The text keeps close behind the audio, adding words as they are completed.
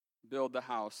build the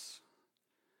house,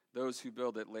 those who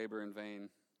build it labor in vain.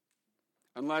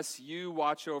 Unless you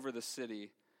watch over the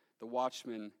city, the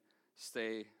watchmen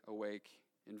stay awake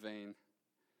in vain.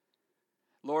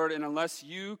 Lord, and unless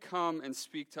you come and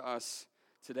speak to us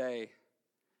today,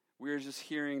 we are just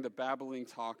hearing the babbling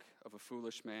talk of a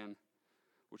foolish man,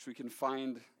 which we can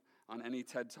find on any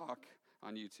TED Talk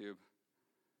on YouTube.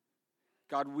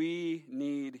 God, we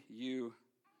need you.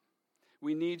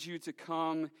 We need you to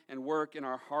come and work in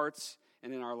our hearts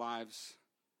and in our lives.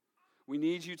 We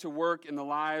need you to work in the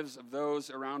lives of those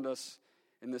around us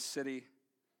in this city.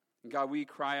 And God, we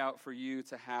cry out for you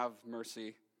to have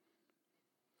mercy.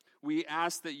 We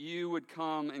ask that you would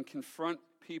come and confront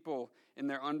people in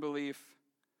their unbelief.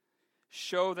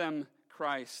 Show them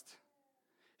Christ.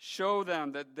 Show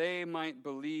them that they might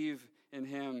believe in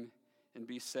him and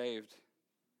be saved.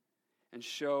 And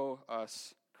show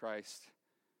us Christ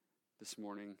this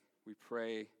morning. We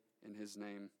pray in his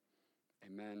name.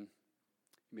 Amen.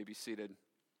 You may be seated.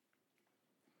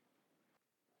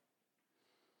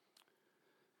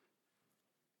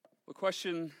 The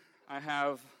question I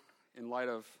have in light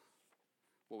of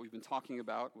what we've been talking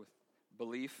about with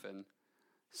belief and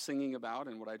singing about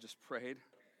and what I just prayed,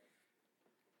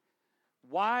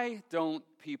 why don't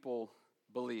people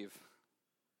believe?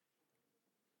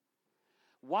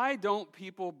 Why don't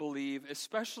people believe,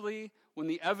 especially when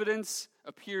the evidence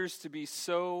appears to be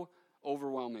so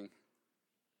overwhelming?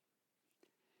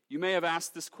 You may have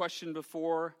asked this question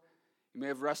before. You may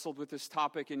have wrestled with this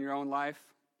topic in your own life.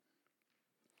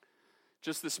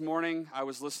 Just this morning, I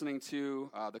was listening to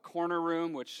the Corner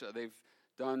Room, which they've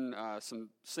done some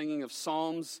singing of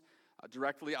Psalms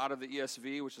directly out of the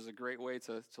ESV, which is a great way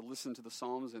to listen to the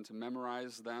Psalms and to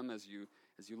memorize them as you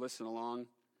listen along.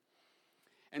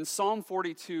 And Psalm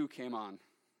 42 came on.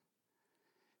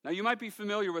 Now, you might be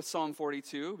familiar with Psalm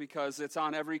 42 because it's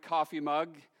on every coffee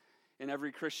mug in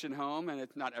every Christian home, and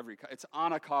it's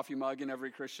on a coffee mug in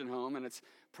every Christian home, and it's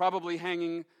probably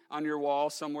hanging on your wall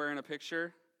somewhere in a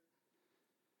picture.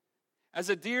 As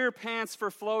a deer pants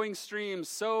for flowing streams,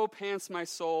 so pants my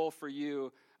soul for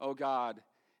you, O God.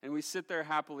 And we sit there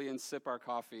happily and sip our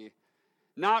coffee,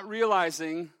 not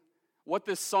realizing what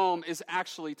this psalm is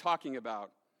actually talking about.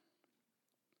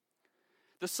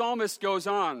 The psalmist goes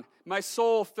on, my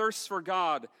soul thirsts for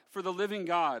God, for the living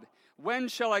God. When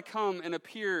shall I come and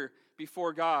appear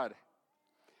before God?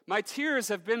 My tears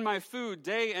have been my food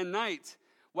day and night,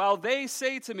 while they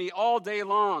say to me all day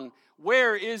long,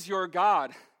 where is your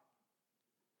God?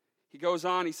 He goes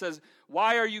on, he says,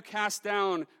 why are you cast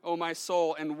down, O my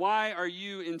soul, and why are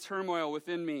you in turmoil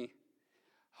within me?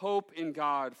 Hope in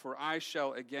God, for I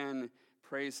shall again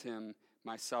praise him,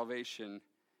 my salvation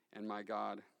and my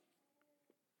God.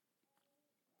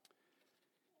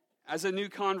 As a new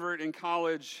convert in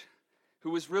college who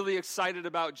was really excited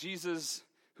about Jesus,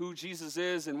 who Jesus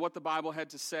is, and what the Bible had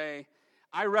to say,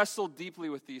 I wrestled deeply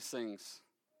with these things.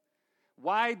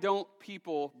 Why don't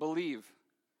people believe?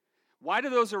 Why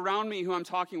do those around me who I'm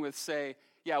talking with say,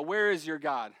 yeah, where is your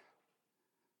God?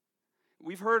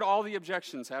 We've heard all the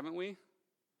objections, haven't we?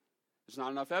 There's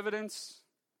not enough evidence.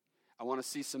 I want to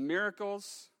see some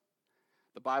miracles.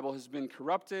 The Bible has been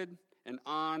corrupted, and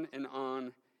on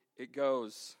it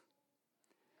goes.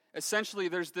 Essentially,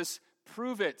 there's this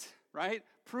prove it, right?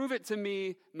 Prove it to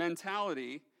me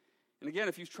mentality. And again,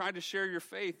 if you've tried to share your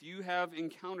faith, you have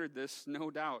encountered this,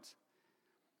 no doubt.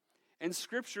 And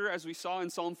Scripture, as we saw in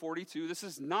Psalm 42, this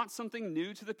is not something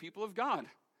new to the people of God.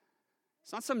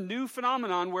 It's not some new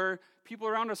phenomenon where people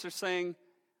around us are saying,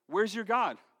 where's your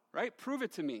God, right? Prove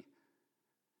it to me.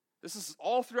 This is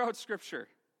all throughout Scripture.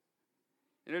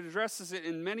 And it addresses it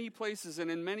in many places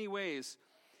and in many ways.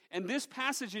 And this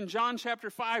passage in John chapter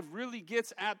 5 really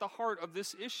gets at the heart of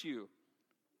this issue.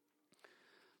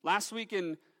 Last week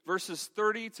in verses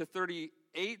 30 to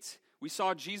 38, we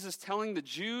saw Jesus telling the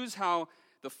Jews how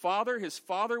his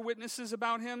father witnesses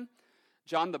about him.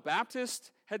 John the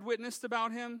Baptist had witnessed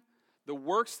about him. The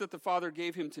works that the Father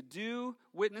gave him to do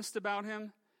witnessed about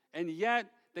him. And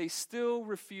yet they still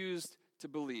refused to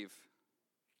believe.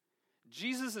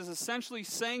 Jesus is essentially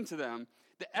saying to them,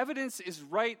 the evidence is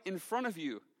right in front of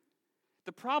you.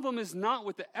 The problem is not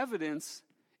with the evidence,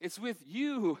 it's with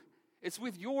you. It's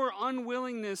with your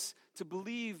unwillingness to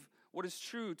believe what is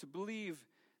true, to believe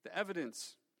the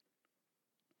evidence.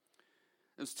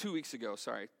 It was 2 weeks ago,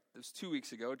 sorry. It was 2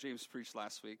 weeks ago. James preached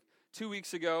last week. 2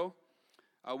 weeks ago,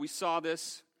 we saw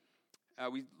this.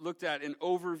 We looked at an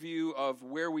overview of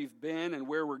where we've been and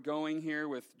where we're going here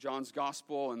with John's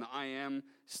gospel and the I am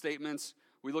statements.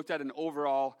 We looked at the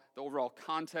overall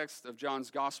context of John's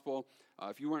gospel.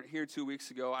 If you weren't here 2 weeks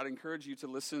ago, I'd encourage you to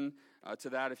listen to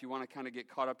that if you want to kind of get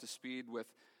caught up to speed with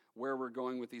where we're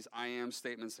going with these I am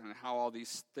statements and how all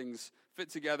these things fit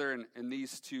together in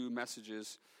these two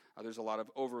messages. There's a lot of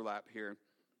overlap here.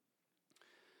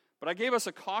 But I gave us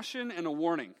a caution and a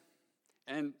warning.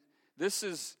 And this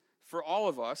is, for all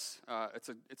of us,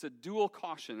 it's a dual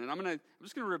caution. And I'm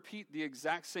just going to repeat the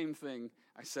exact same thing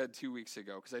I said 2 weeks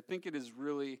ago, because I think it is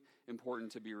really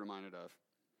important to be reminded of.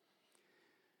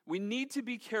 We need to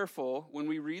be careful when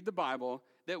we read the Bible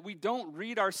that we don't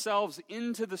read ourselves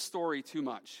into the story too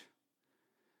much.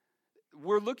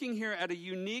 We're looking here at a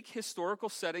unique historical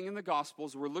setting in the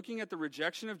Gospels. We're looking at the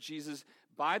rejection of Jesus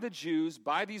by the Jews,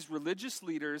 by these religious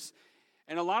leaders,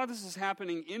 and a lot of this is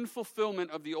happening in fulfillment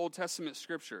of the Old Testament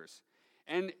scriptures.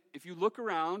 And if you look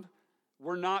around,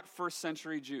 we're not first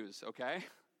century Jews, okay?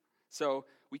 So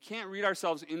we can't read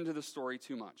ourselves into the story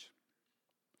too much.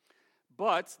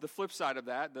 But the flip side of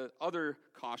that, the other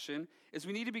caution, is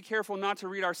we need to be careful not to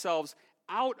read ourselves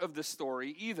out of the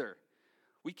story either.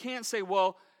 We can't say,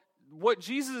 well, what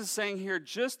Jesus is saying here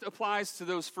just applies to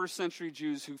those first century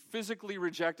Jews who physically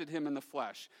rejected him in the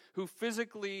flesh, who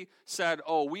physically said,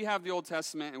 oh, we have the Old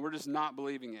Testament and we're just not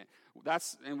believing it.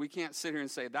 And we can't sit here and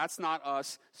say, that's not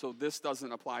us, so this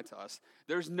doesn't apply to us.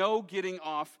 There's no getting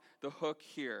off the hook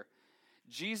here.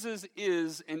 Jesus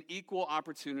is an equal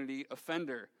opportunity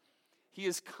offender. He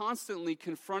is constantly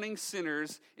confronting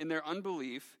sinners in their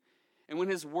unbelief. And when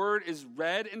his word is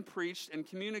read and preached and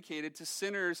communicated to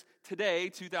sinners today,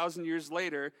 2,000 years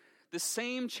later, the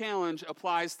same challenge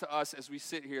applies to us as we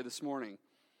sit here this morning.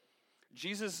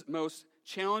 Jesus' most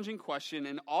challenging question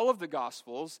in all of the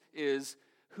Gospels is,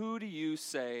 who do you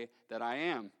say that I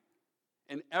am?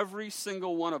 And every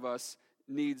single one of us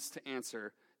needs to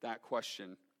answer that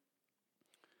question.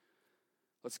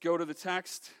 Let's go to the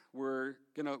text. We're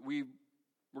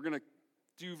gonna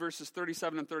do verses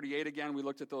 37 and 38 again. We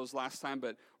looked at those last time,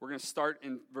 but we're going to start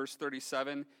in verse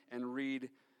 37 and read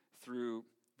through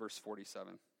verse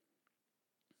 47.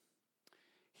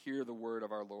 Hear the word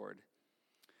of our Lord.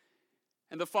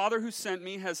 And the Father who sent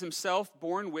me has himself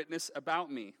borne witness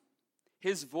about me.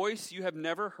 His voice you have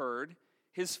never heard,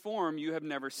 his form you have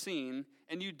never seen,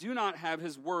 and you do not have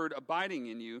his word abiding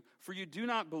in you, for you do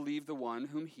not believe the one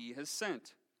whom he has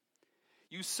sent.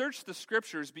 You search the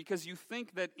Scriptures because you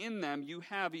think that in them you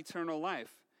have eternal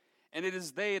life, and it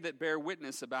is they that bear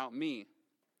witness about me.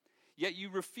 Yet you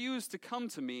refuse to come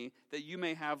to me that you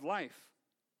may have life.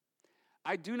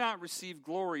 I do not receive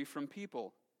glory from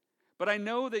people, but I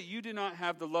know that you do not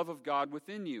have the love of God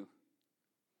within you.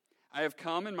 I have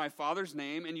come in my Father's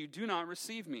name, and you do not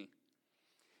receive me.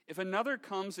 If another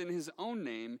comes in his own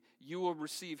name, you will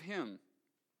receive him.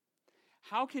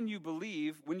 How can you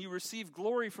believe when you receive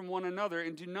glory from one another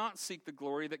and do not seek the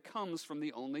glory that comes from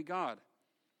the only God?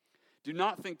 Do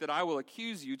not think that I will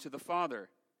accuse you to the Father.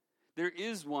 There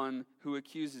is one who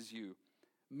accuses you,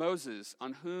 Moses,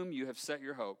 on whom you have set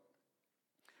your hope.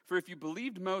 For if you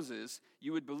believed Moses,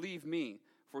 you would believe me,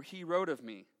 for he wrote of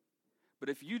me. But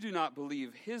if you do not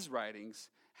believe his writings,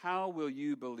 how will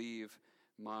you believe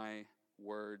my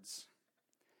words?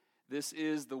 This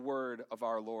is the word of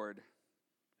our Lord.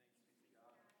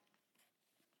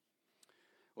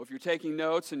 Well, if you're taking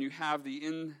notes and you have the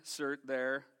insert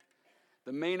there,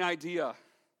 the main idea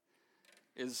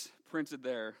is printed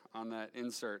there on that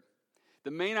insert.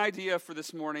 The main idea for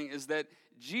this morning is that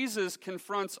Jesus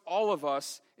confronts all of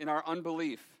us in our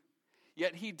unbelief,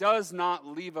 yet he does not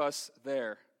leave us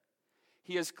there.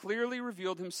 He has clearly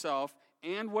revealed himself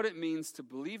and what it means to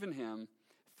believe in him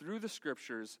through the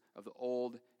scriptures of the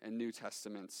Old and New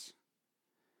Testaments.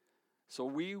 So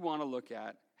we want to look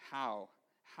at how.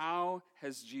 How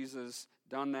has Jesus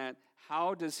done that?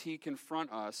 How does he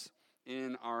confront us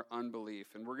in our unbelief?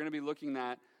 And we're going to be looking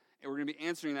at, and we're going to be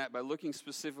answering that by looking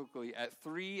specifically at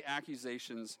 3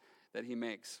 accusations that he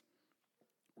makes.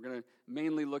 We're going to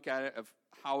mainly look at it of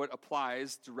how it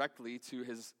applies directly to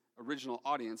his original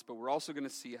audience, but we're also going to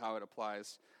see how it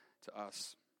applies to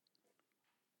us.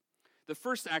 The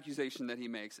first accusation that he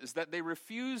makes is that they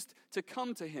refused to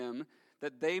come to him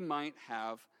that they might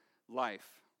have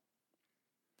life.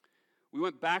 We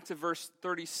went back to verse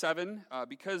 37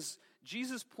 because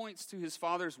Jesus points to his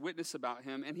Father's witness about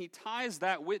him, and he ties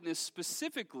that witness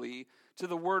specifically to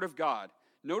the Word of God.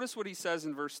 Notice what he says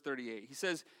in verse 38. He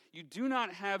says, you do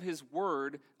not have his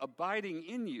word abiding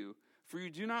in you, for you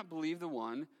do not believe the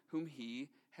one whom he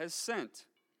has sent.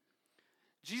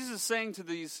 Jesus is saying to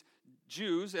these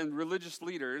Jews and religious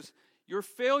leaders, your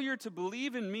failure to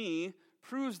believe in me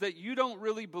proves that you don't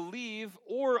really believe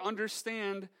or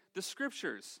understand the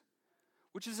Scriptures.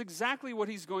 Which is exactly what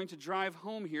he's going to drive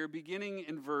home here, beginning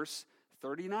in verse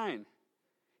 39.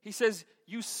 He says,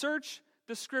 you search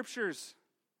the Scriptures.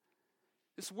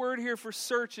 This word here for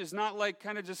search is not like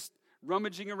kind of just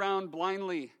rummaging around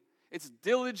blindly. It's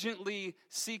diligently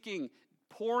seeking,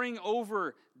 poring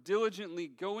over, diligently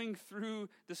going through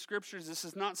the scriptures. This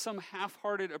is not some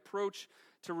half-hearted approach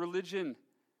to religion.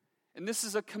 And this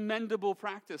is a commendable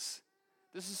practice.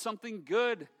 This is something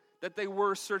good that they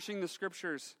were searching the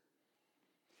scriptures.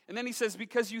 And then he says,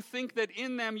 because you think that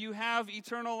in them you have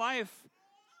eternal life.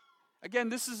 Again,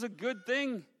 this is a good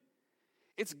thing.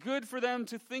 It's good for them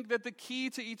to think that the key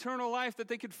to eternal life, that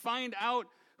they could find out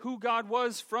who God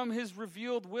was from his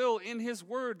revealed will in his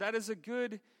word. That is a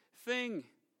good thing.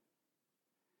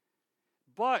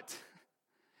 But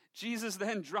Jesus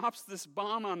then drops this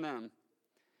bomb on them.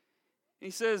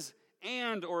 He says,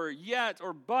 and, or yet,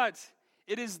 or but,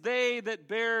 it is they that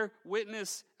bear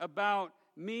witness about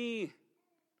me.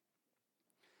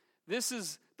 This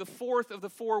is the fourth of the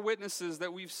four witnesses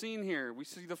that we've seen here. We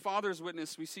see the Father's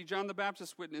witness, we see John the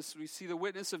Baptist's witness, we see the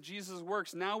witness of Jesus'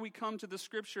 works. Now we come to the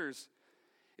scriptures.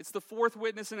 It's the fourth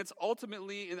witness, and it's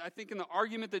ultimately, I think in the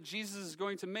argument that Jesus is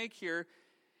going to make here,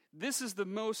 this is the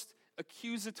most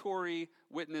accusatory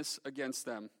witness against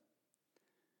them.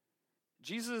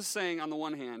 Jesus is saying, on the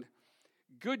one hand,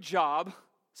 good job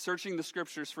searching the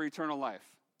scriptures for eternal life.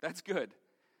 That's good.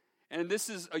 And this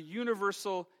is a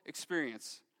universal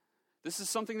experience. This is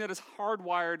something that is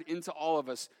hardwired into all of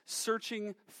us,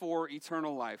 searching for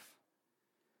eternal life.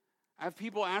 I have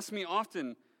people ask me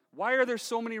often, why are there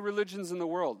so many religions in the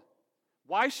world?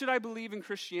 Why should I believe in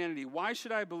Christianity? Why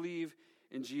should I believe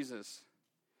in Jesus?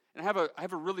 And I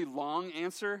have a really long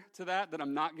answer to that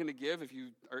I'm not going to give. If you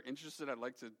are interested, I'd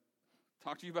like to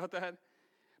talk to you about that.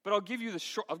 But I'll give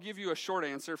you a short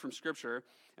answer from Scripture.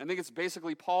 I think it's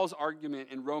basically Paul's argument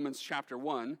in Romans chapter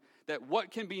 1 that what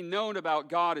can be known about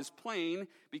God is plain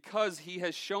because he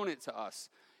has shown it to us.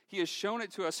 He has shown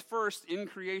it to us first in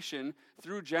creation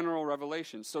through general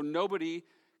revelation. So nobody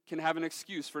can have an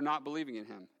excuse for not believing in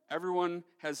him. Everyone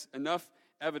has enough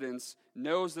evidence,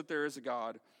 knows that there is a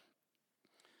God.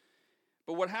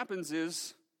 But what happens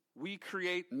is we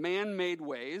create man-made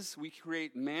ways, we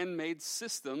create man-made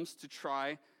systems to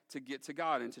try to get to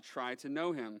God and to try to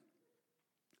know him.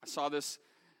 I saw this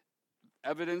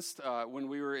evidenced when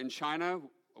we were in China.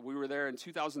 We were there in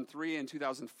 2003 and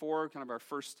 2004, kind of our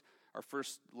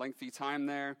first lengthy time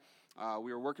there.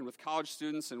 We were working with college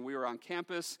students, and we were on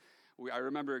campus. I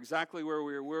remember exactly where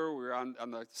we were. We were on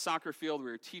the soccer field. We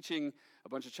were teaching a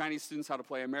bunch of Chinese students how to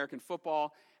play American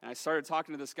football, and I started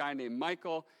talking to this guy named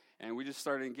Michael, and we just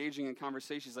started engaging in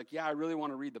conversation. He's like, yeah, I really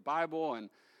want to read the Bible,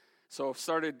 and so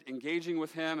started engaging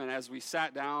with him, and as we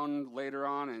sat down later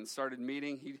on and started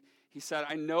meeting, he said,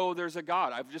 I know there's a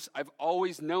God. I've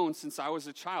always known since I was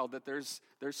a child that there's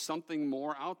something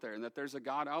more out there and that there's a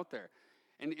God out there.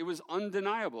 And it was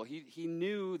undeniable. He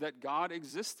knew that God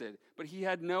existed, but he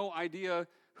had no idea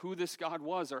who this God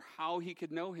was or how he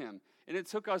could know him. And it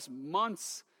took us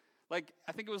months, I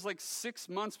think it was 6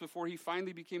 months before he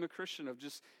finally became a Christian, of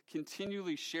just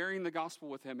continually sharing the gospel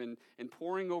with him and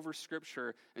poring over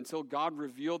Scripture until God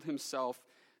revealed himself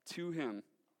to him.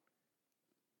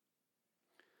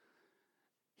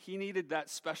 He needed that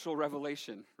special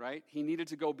revelation, right? He needed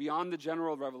to go beyond the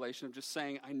general revelation of just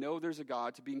saying, I know there's a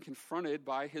God, to being confronted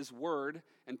by his word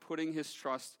and putting his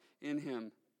trust in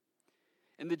him.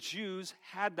 And the Jews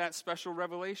had that special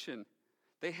revelation.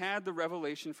 They had the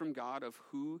revelation from God of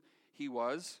who he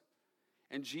was.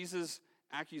 And Jesus'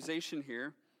 accusation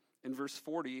here in verse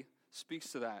 40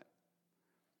 speaks to that.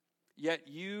 Yet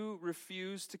you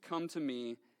refuse to come to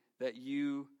me that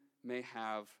you may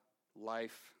have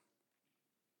life.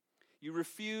 You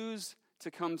refuse to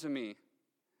come to me.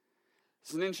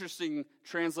 It's an interesting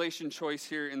translation choice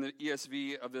here in the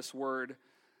ESV of this word,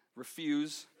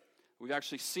 refuse. We've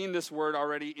actually seen this word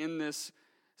already in this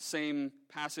same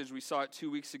passage. We saw it 2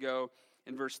 weeks ago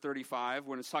in verse 35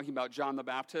 when it's talking about John the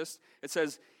Baptist. It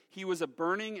says, he was a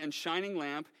burning and shining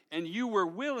lamp, and you were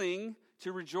willing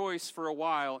to rejoice for a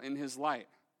while in his light.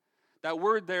 That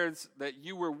word there, that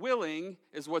you were willing,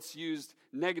 is what's used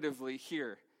negatively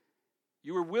here.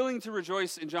 You were willing to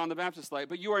rejoice in John the Baptist's light,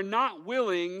 but you are not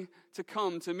willing to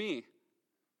come to me.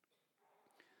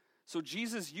 So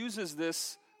Jesus uses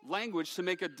this language to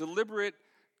make a deliberate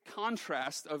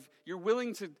contrast of you're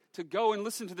willing to go and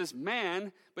listen to this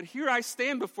man, but here I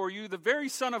stand before you, the very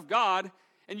Son of God,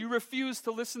 and you refuse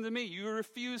to listen to me. You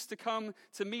refuse to come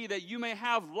to me that you may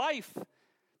have life,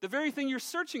 the very thing you're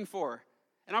searching for.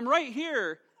 And I'm right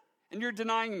here, and you're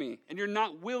denying me, and you're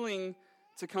not willing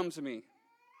to come to me.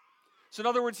 So in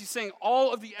other words, he's saying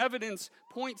all of the evidence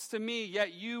points to me,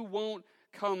 yet you won't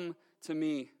come to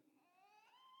me.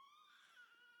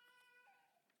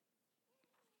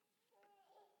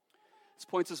 This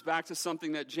points us back to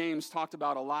something that James talked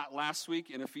about a lot last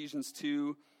week in Ephesians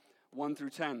 2, 1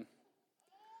 through 10.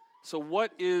 So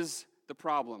what is the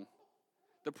problem?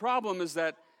 The problem is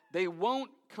that they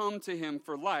won't come to him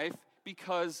for life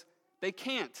because they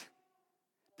can't.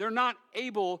 They're not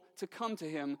able to come to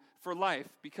him for life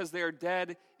because they are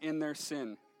dead in their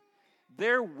sin.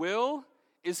 Their will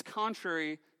is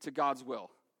contrary to God's will.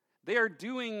 They are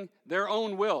doing their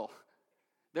own will.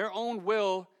 Their own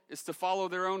will is to follow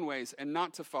their own ways and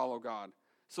not to follow God.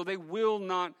 So they will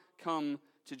not come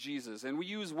to Jesus. And we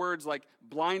use words like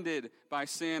blinded by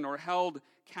sin or held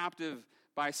captive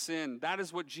by sin. That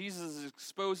is what Jesus is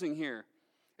exposing here.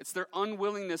 It's their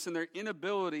unwillingness and their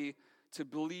inability to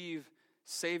believe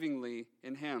savingly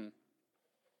in him.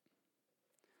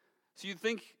 So you'd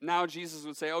think now Jesus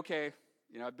would say, okay,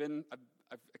 I've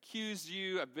accused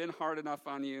you, I've been hard enough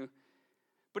on you.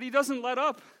 But he doesn't let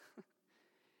up.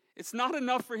 It's not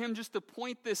enough for him just to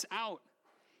point this out.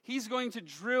 He's going to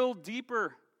drill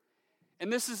deeper.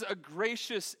 And this is a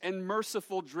gracious and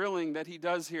merciful drilling that he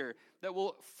does here that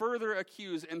will further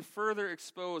accuse and further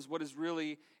expose what is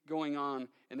really going on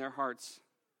in their hearts.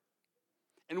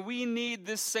 And we need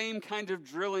this same kind of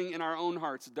drilling in our own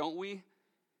hearts, don't we?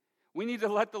 We need to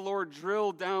let the Lord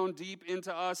drill down deep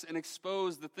into us and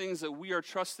expose the things that we are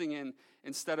trusting in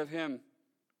instead of him.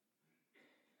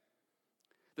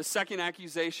 The second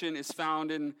accusation is found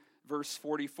in verse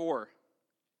 44.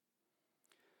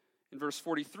 In verse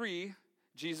 43,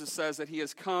 Jesus says that he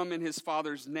has come in his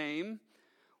Father's name,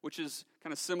 which is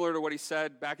kind of similar to what he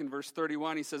said back in verse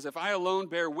 31. He says, if I alone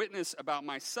bear witness about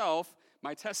myself,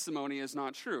 my testimony is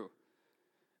not true.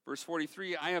 Verse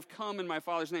 43, I have come in my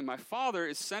Father's name. My Father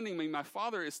is sending me. My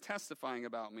Father is testifying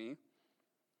about me.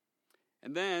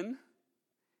 And then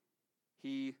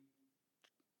he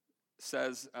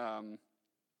says, I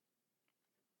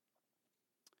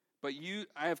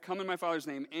have come in my Father's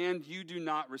name, and you do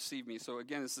not receive me. So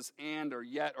again, it's this and or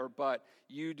yet or but.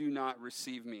 You do not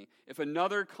receive me. If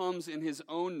another comes in his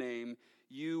own name,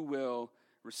 you will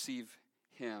receive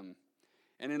him.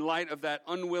 And in light of that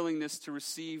unwillingness to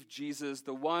receive Jesus,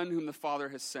 the one whom the Father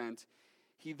has sent,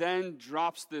 he then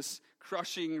drops this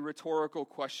crushing rhetorical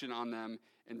question on them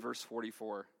in verse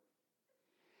 44.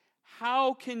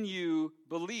 How can you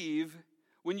believe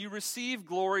when you receive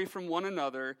glory from one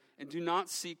another and do not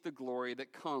seek the glory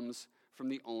that comes from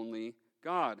the only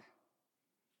God?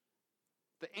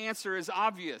 The answer is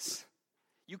obvious.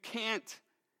 You can't.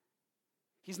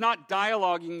 He's not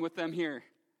dialoguing with them here.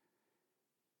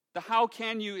 The how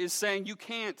can you is saying you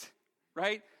can't,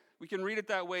 right? We can read it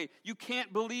that way. You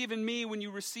can't believe in me when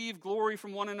you receive glory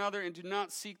from one another and do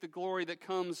not seek the glory that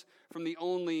comes from the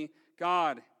only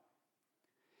God.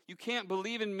 You can't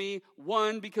believe in me,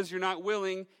 one, because you're not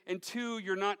willing, and two,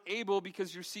 you're not able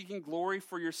because you're seeking glory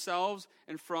for yourselves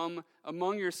and from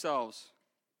among yourselves.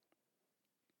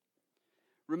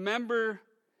 Remember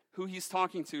who he's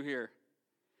talking to here.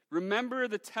 Remember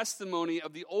the testimony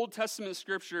of the Old Testament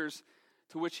scriptures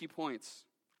to which he points.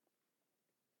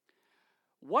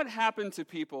 What happened to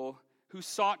people who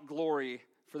sought glory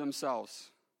for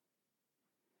themselves?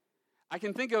 I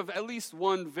can think of at least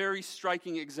one very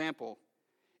striking example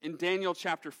in Daniel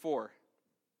chapter 4.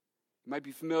 You might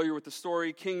be familiar with the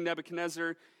story. King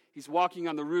Nebuchadnezzar, he's walking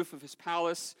on the roof of his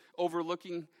palace,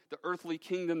 overlooking the earthly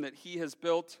kingdom that he has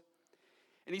built.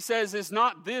 And he says, is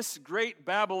not this great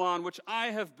Babylon, which I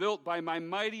have built by my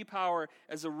mighty power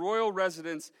as a royal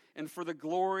residence and for the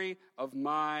glory of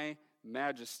my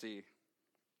majesty?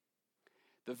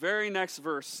 The very next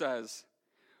verse says,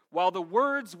 while the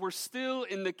words were still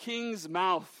in the king's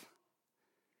mouth.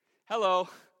 Hello.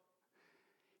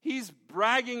 He's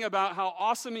bragging about how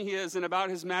awesome he is and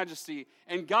about his majesty.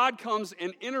 And God comes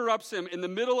and interrupts him in the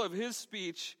middle of his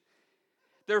speech.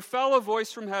 There fell a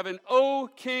voice from heaven, O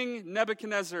King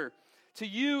Nebuchadnezzar, to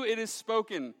you it is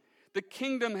spoken, the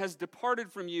kingdom has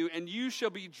departed from you, and you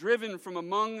shall be driven from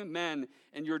among men,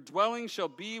 and your dwelling shall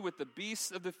be with the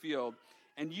beasts of the field,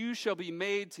 and you shall be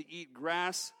made to eat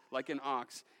grass like an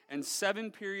ox, and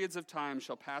 7 periods of time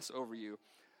shall pass over you.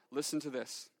 Listen to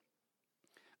this.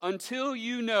 Until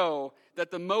you know that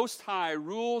the Most High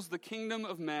rules the kingdom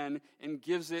of men and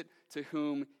gives it to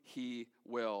whom he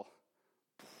will.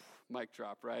 Mic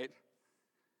drop, right?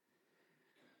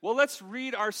 Well, let's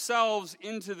read ourselves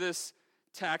into this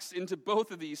text, into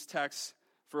both of these texts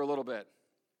for a little bit.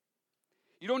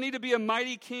 You don't need to be a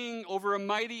mighty king over a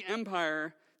mighty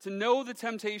empire to know the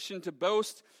temptation to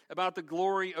boast about the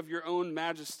glory of your own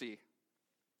majesty.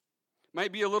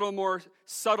 Might be a little more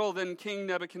subtle than King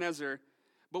Nebuchadnezzar,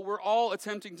 but we're all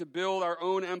attempting to build our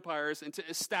own empires and to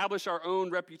establish our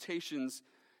own reputations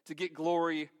to get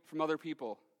glory from other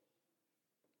people.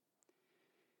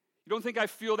 You don't think I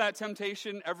feel that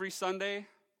temptation every Sunday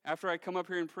after I come up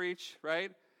here and preach,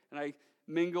 right? And I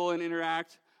mingle and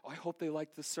interact. Oh, I hope they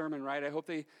liked the sermon, right? I hope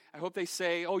they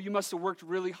say, oh, you must have worked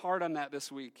really hard on that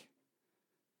this week.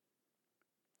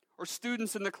 Or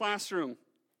students in the classroom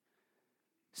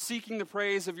seeking the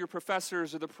praise of your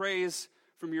professors or the praise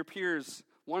from your peers,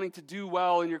 wanting to do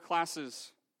well in your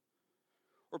classes.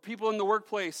 Or people in the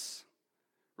workplace,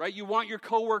 right? You want your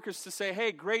coworkers to say,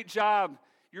 hey, great job.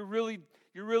 You're really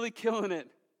killing it.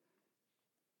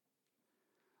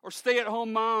 Or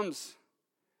stay-at-home moms.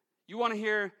 You want to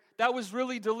hear, that was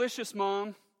really delicious,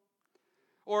 Mom.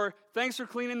 Or, thanks for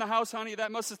cleaning the house, honey.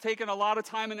 That must have taken a lot of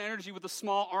time and energy with a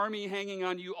small army hanging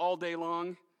on you all day long.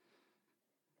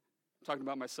 I'm talking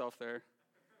about myself there.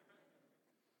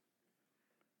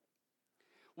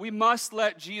 We must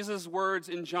let Jesus' words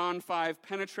in John 5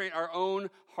 penetrate our own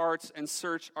hearts and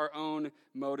search our own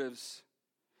motives.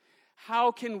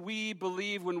 How can we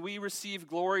believe when we receive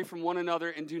glory from one another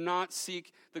and do not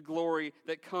seek the glory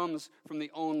that comes from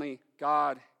the only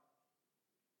God?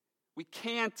 We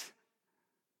can't.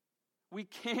 We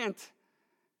can't.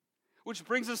 Which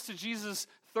brings us to Jesus'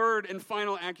 third and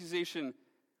final accusation,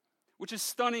 which is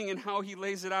stunning in how he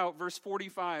lays it out. Verse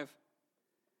 45.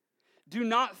 Do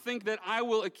not think that I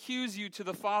will accuse you to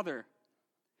the Father.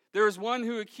 There is one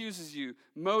who accuses you,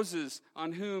 Moses,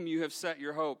 on whom you have set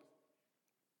your hope.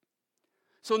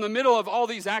 So in the middle of all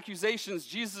these accusations,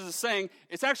 Jesus is saying,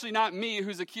 it's actually not me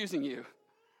who's accusing you,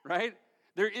 right?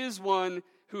 There is one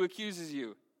who accuses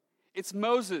you. It's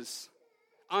Moses,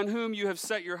 on whom you have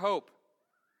set your hope.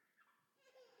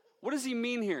 What does he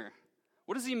mean here?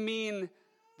 What does he mean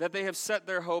that they have set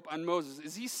their hope on Moses?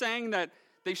 Is he saying that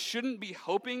they shouldn't be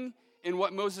hoping in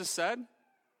what Moses said?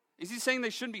 Is he saying they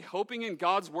shouldn't be hoping in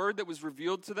God's word that was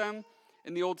revealed to them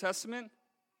in the Old Testament?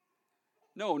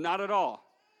 No, not at all.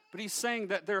 But he's saying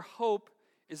that their hope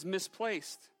is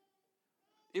misplaced.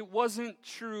 It wasn't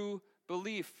true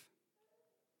belief.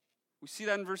 We see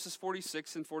that in verses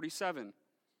 46 and 47.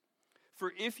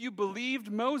 For if you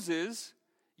believed Moses,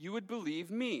 you would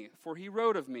believe me, for he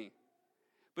wrote of me.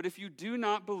 But if you do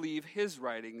not believe his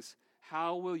writings,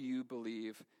 how will you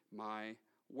believe my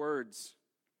words?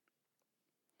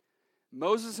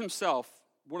 Moses himself,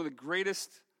 one of the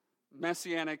greatest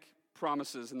messianic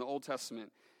promises in the Old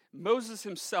Testament, Moses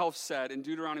himself said in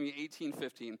Deuteronomy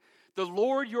 18:15, the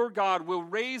Lord your God will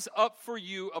raise up for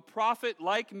you a prophet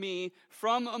like me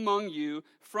from among you,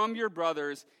 from your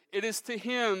brothers. It is to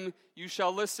him you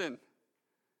shall listen.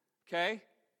 Okay?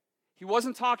 He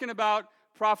wasn't talking about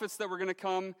prophets that were going to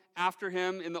come after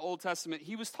him in the Old Testament.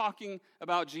 He was talking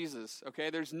about Jesus. Okay?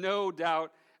 There's no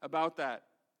doubt about that.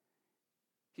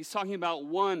 He's talking about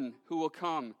one who will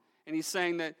come, and he's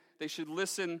saying that they should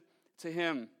listen to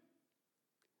him.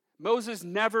 Moses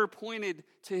never pointed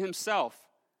to himself.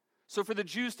 So for the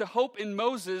Jews to hope in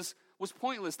Moses was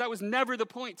pointless. That was never the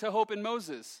point, to hope in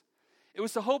Moses. It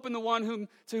was to hope in the one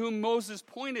to whom Moses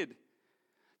pointed,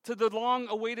 to the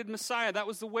long-awaited Messiah. That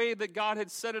was the way that God had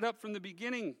set it up from the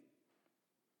beginning.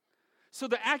 So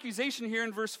the accusation here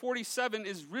in verse 47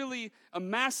 is really a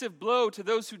massive blow to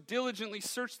those who diligently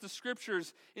search the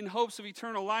Scriptures in hopes of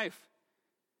eternal life.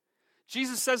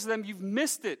 Jesus says to them, you've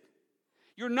missed it.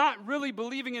 You're not really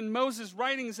believing in Moses'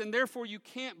 writings, and therefore you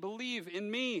can't believe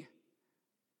in me.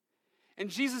 And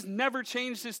Jesus never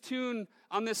changed his tune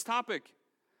on this topic.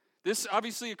 This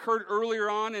obviously occurred earlier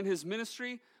on in his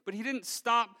ministry, but he didn't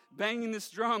stop banging this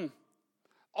drum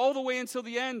all the way until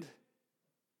the end.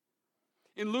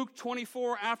 In Luke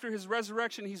 24, after his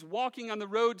resurrection, he's walking on the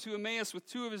road to Emmaus with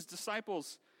two of his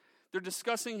disciples. They're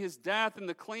discussing his death and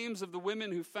the claims of the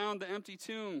women who found the empty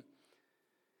tomb.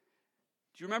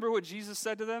 Do you remember what Jesus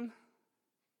said to them?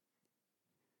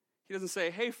 He doesn't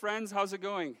say, hey friends, how's it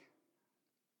going?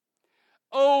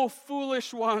 Oh,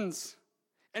 foolish ones,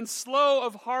 and slow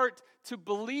of heart to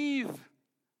believe.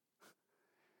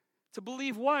 To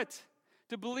believe what?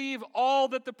 To believe all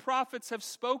that the prophets have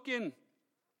spoken.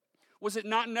 Was it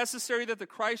not necessary that the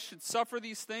Christ should suffer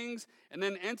these things and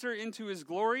then enter into his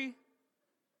glory?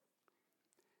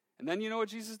 And then you know what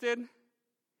Jesus did?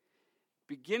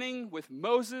 Beginning with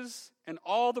Moses and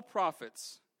all the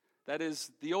prophets, that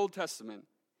is the Old Testament,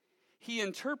 he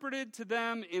interpreted to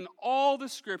them in all the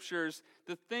Scriptures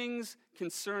the things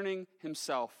concerning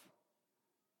himself.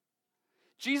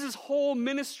 Jesus' whole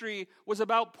ministry was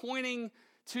about pointing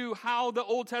to how the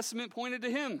Old Testament pointed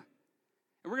to him.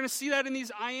 And we're going to see that in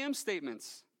these I am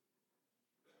statements.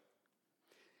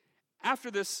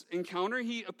 After this encounter,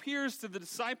 he appears to the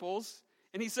disciples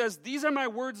and he says, these are my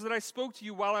words that I spoke to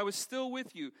you while I was still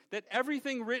with you, that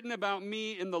everything written about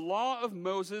me in the law of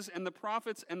Moses and the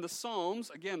prophets and the Psalms,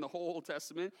 again, the whole Old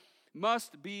Testament,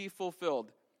 must be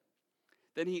fulfilled.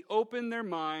 Then he opened their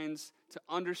minds to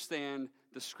understand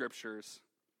the Scriptures.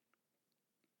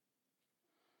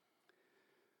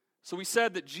 So we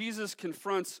said that Jesus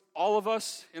confronts all of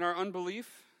us in our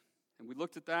unbelief, and we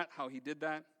looked at that, how he did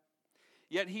that.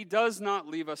 Yet he does not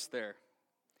leave us there.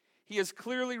 He has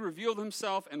clearly revealed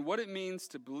himself and what it means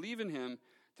to believe in him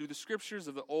through the Scriptures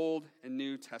of the Old and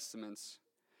New Testaments.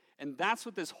 And that's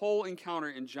what this whole encounter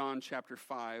in John chapter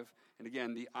 5, and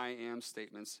again, the I am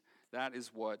statements, that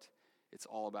is what it's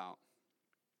all about.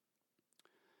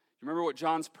 You remember what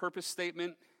John's purpose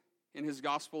statement in his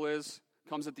gospel is?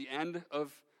 Comes at the end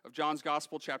of John's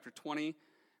gospel, chapter 20,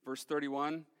 verse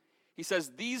 31. He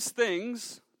says, these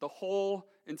things, the whole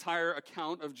entire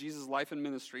account of Jesus' life and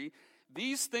ministry,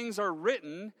 these things are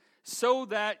written so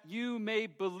that you may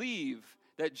believe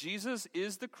that Jesus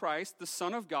is the Christ, the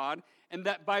Son of God, and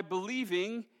that by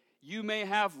believing you may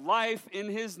have life in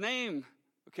his name.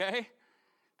 Okay?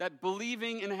 That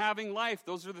believing and having life,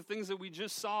 those are the things that we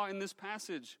just saw in this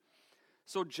passage.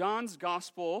 So John's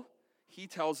gospel, he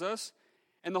tells us,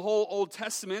 and the whole Old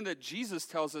Testament that Jesus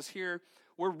tells us here,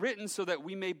 were written so that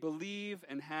we may believe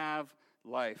and have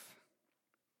life.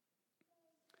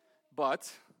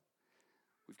 But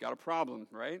we've got a problem,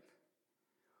 right?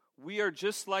 We are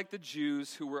just like the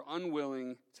Jews who were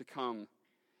unwilling to come.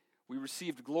 We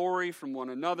received glory from one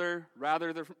another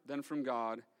rather than from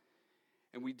God,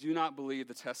 and we do not believe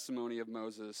the testimony of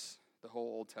Moses, the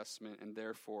whole Old Testament, and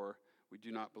therefore we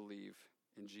do not believe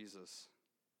in Jesus.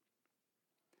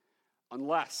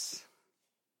 Unless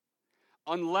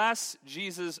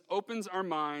Jesus opens our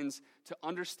minds to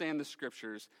understand the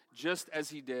Scriptures, just as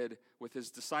he did with his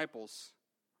disciples.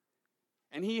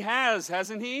 And he has,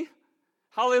 hasn't he?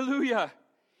 Hallelujah.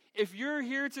 If you're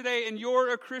here today and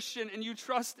you're a Christian and you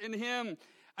trust in him,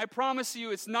 I promise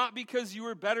you it's not because you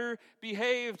were better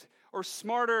behaved or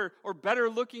smarter or better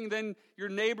looking than your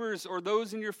neighbors or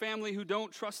those in your family who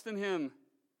don't trust in him.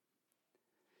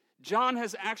 John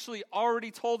has actually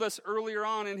already told us earlier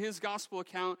on in his gospel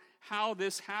account how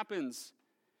this happens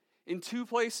in two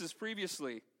places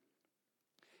previously.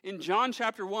 In John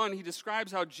chapter 1, he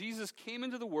describes how Jesus came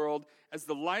into the world as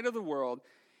the light of the world.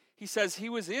 He says he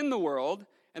was in the world,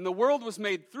 and the world was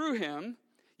made through him,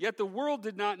 yet the world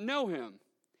did not know him.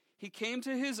 He came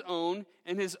to his own,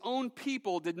 and his own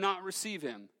people did not receive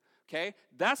him. Okay?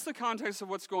 That's the context of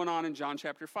what's going on in John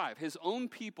chapter 5. His own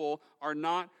people are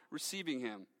not receiving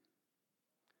him.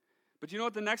 But you know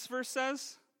what the next verse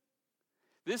says?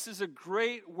 This is a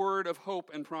great word of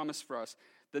hope and promise for us.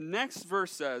 The next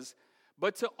verse says,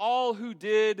 but to all who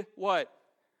did what?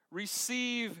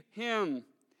 Receive him,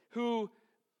 who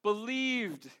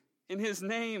believed in his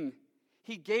name.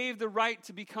 He gave the right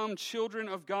to become children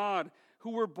of God,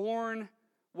 who were born,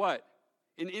 what?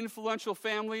 In influential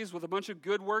families with a bunch of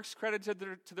good works credited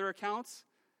to their accounts?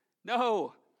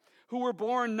 No. Who were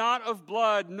born not of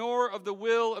blood, nor of the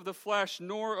will of the flesh,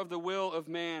 nor of the will of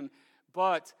man,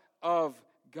 but of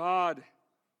God.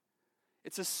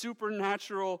 It's a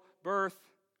supernatural birth.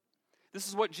 This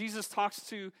is what Jesus talks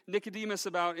to Nicodemus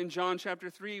about in John chapter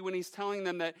 3 when he's telling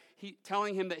him that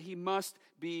he must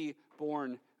be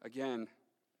born again.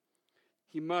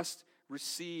 We must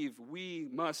receive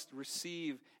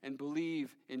and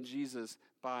believe in Jesus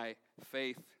by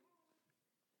faith.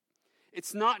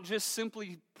 It's not just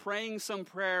simply praying some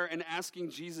prayer and asking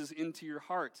Jesus into your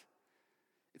heart.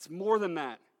 It's more than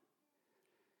that.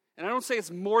 And I don't say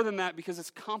it's more than that because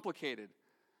it's complicated.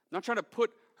 I'm not trying to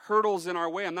put hurdles in our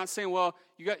way. I'm not saying, well,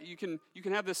 you can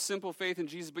have this simple faith in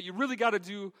Jesus, but you really got to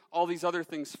do all these other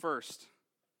things first.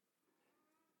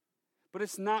 But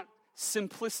it's not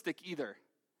simplistic either.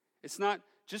 It's not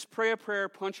just pray a prayer,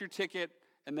 punch your ticket,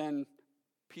 and then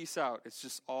peace out. It's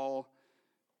just all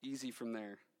easy from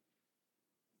there.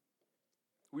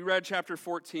 We read chapter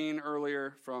 14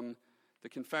 earlier from the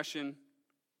confession. You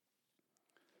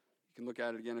can look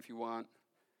at it again if you want.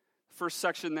 The first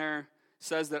section there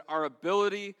says that our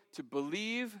ability to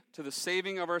believe to the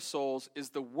saving of our souls is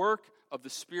the work of the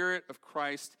Spirit of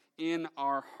Christ in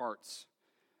our hearts.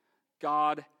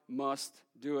 God must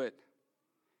do it.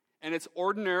 And it's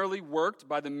ordinarily worked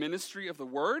by the ministry of the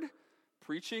Word,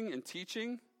 preaching and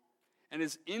teaching, and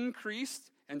is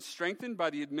increased and strengthened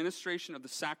by the administration of the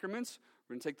sacraments.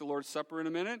 We're going to take the Lord's Supper in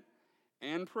a minute,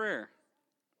 and prayer.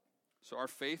 So our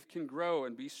faith can grow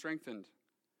and be strengthened.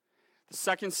 The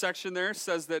second section there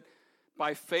says that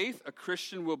by faith, a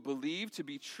Christian will believe to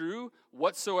be true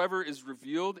whatsoever is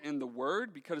revealed in the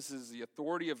Word, because it is the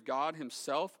authority of God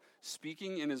himself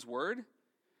speaking in his Word.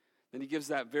 Then he gives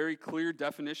that very clear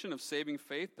definition of saving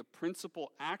faith. The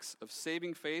principal acts of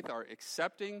saving faith are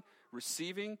accepting,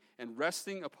 receiving and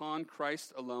resting upon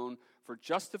Christ alone for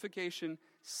justification,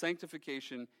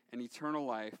 sanctification, and eternal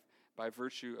life by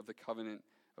virtue of the covenant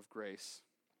of grace.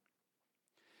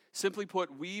 Simply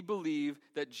put, we believe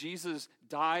that Jesus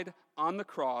died on the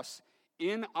cross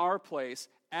in our place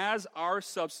as our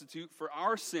substitute for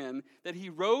our sin, that he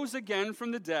rose again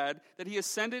from the dead, that he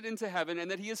ascended into heaven,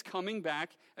 and that he is coming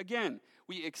back again.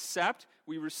 We accept,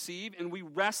 we receive, and we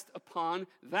rest upon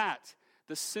that,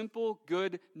 the simple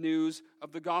good news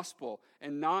of the gospel,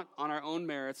 and not on our own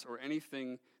merits or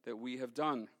anything that we have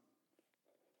done.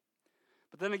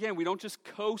 But then again, we don't just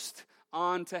coast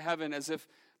on to heaven as if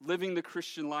living the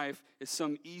Christian life is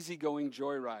some easygoing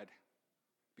joyride,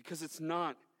 because it's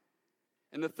not.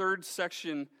 And the third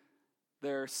section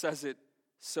there says it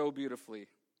so beautifully.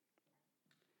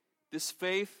 This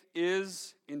faith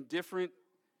is different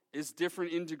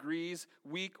in degrees,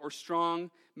 weak or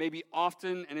strong, maybe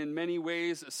often and in many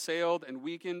ways assailed and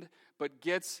weakened, but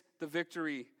gets the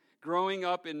victory, growing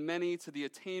up in many to the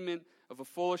attainment of a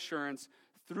full assurance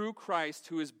through Christ,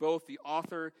 who is both the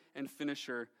author and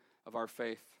finisher of our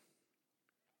faith.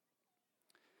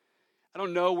 I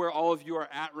don't know where all of you are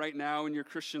at right now in your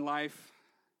Christian life.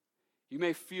 You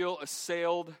may feel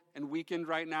assailed and weakened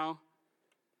right now.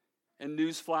 And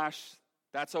newsflash,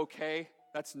 that's okay.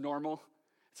 That's normal.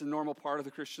 It's a normal part of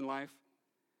the Christian life.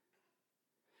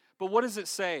 But what does it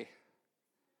say?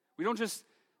 We don't just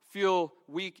feel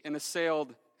weak and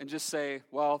assailed and just say,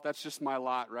 well, that's just my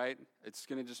lot, right? It's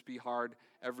going to just be hard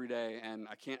every day, and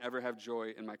I can't ever have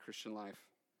joy in my Christian life.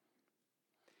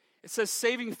 It says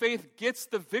saving faith gets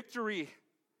the victory,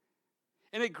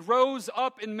 and it grows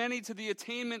up in many to the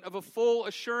attainment of a full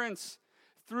assurance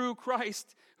through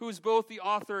Christ, who is both the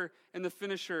author and the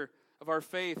finisher of our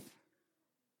faith.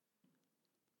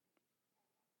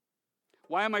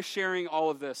 Why am I sharing all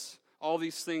of this, all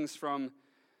these things from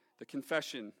the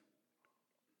confession?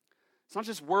 It's not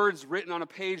just words written on a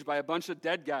page by a bunch of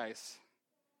dead guys.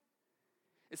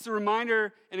 It's a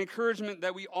reminder and encouragement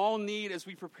that we all need as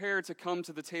we prepare to come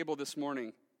to the table this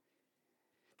morning.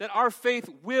 That our faith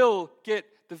will get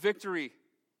the victory.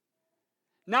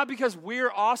 Not because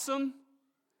we're awesome,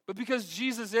 but because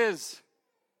Jesus is.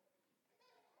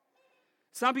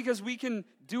 It's not because we can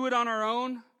do it on our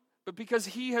own, but because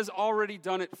he has already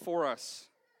done it for us.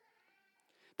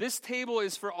 This table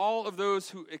is for all of those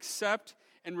who accept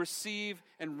and receive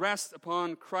and rest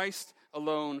upon Christ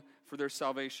alone for their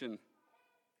salvation.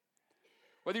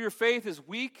 Whether your faith is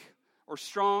weak or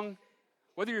strong,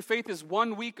 whether your faith is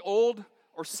 1 week old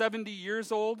or 70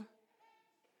 years old,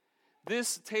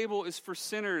 this table is for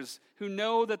sinners who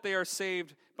know that they are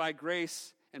saved by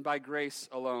grace and by grace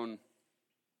alone.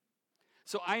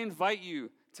 So I invite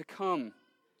you to come.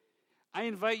 I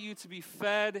invite you to be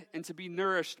fed and to be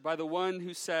nourished by the one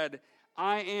who said,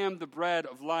 I am the bread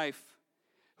of life.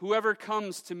 Whoever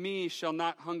comes to me shall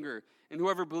not hunger, and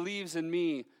whoever believes in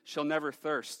me shall never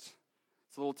thirst.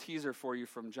 It's a little teaser for you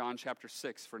from John chapter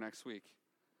 6 for next week.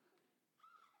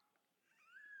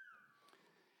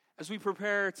 As we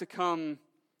prepare to come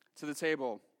to the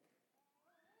table,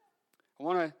 I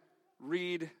want to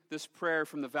read this prayer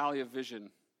from the Valley of Vision,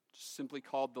 just simply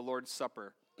called the Lord's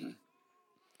Supper.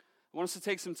 I want us to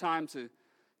take some time to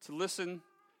listen,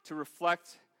 to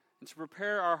reflect, and to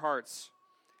prepare our hearts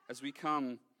as we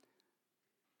come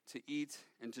to eat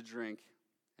and to drink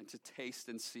and to taste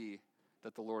and see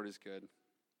that the Lord is good.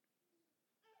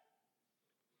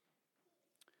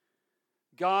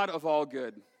 God of all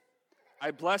good,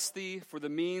 I bless thee for the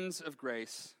means of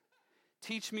grace.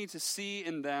 Teach me to see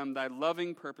in them thy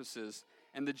loving purposes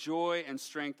and the joy and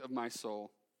strength of my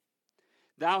soul.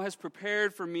 Thou hast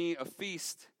prepared for me a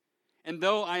feast, and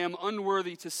though I am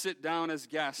unworthy to sit down as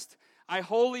guest, I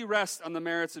wholly rest on the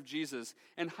merits of Jesus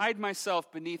and hide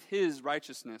myself beneath his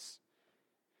righteousness.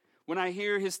 When I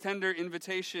hear his tender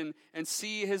invitation and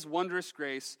see his wondrous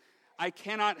grace, I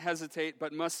cannot hesitate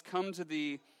but must come to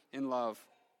thee in love.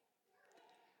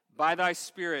 By thy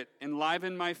Spirit,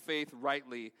 enliven my faith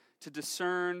rightly to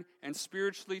discern and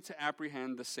spiritually to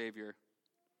apprehend the Savior.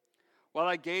 While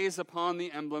I gaze upon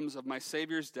the emblems of my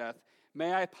Savior's death,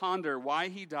 may I ponder why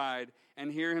he died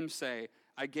and hear him say,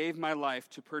 I gave my life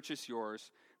to purchase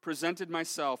yours, presented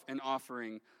myself an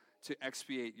offering to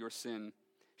expiate your sin,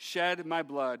 shed my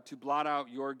blood to blot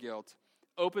out your guilt,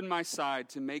 opened my side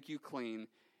to make you clean,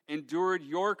 endured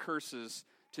your curses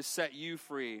to set you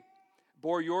free,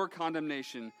 bore your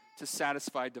condemnation to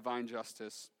satisfy divine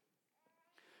justice.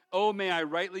 Oh, may I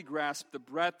rightly grasp the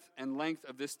breadth and length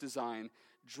of this design,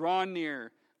 draw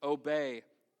near, obey,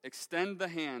 extend the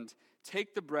hand,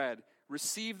 take the bread,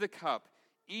 receive the cup,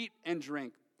 eat and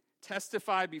drink,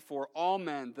 testify before all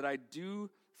men that I do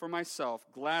for myself,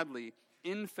 gladly,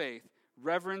 in faith,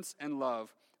 reverence, and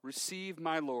love, receive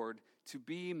my Lord to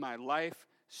be my life,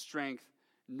 strength,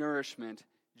 nourishment,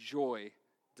 joy,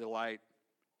 delight.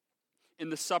 In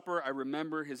the supper, I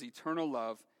remember his eternal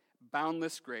love,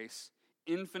 boundless grace,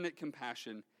 infinite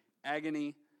compassion,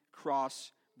 agony,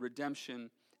 cross, redemption,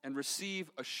 and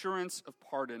receive assurance of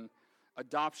pardon,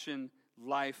 adoption,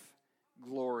 life,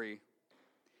 glory.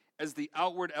 As the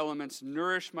outward elements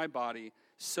nourish my body,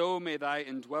 so may thy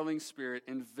indwelling spirit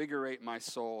invigorate my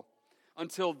soul,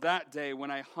 until that day when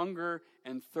I hunger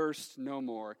and thirst no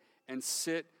more and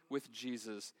sit with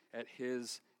Jesus at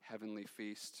his heavenly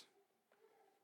feast.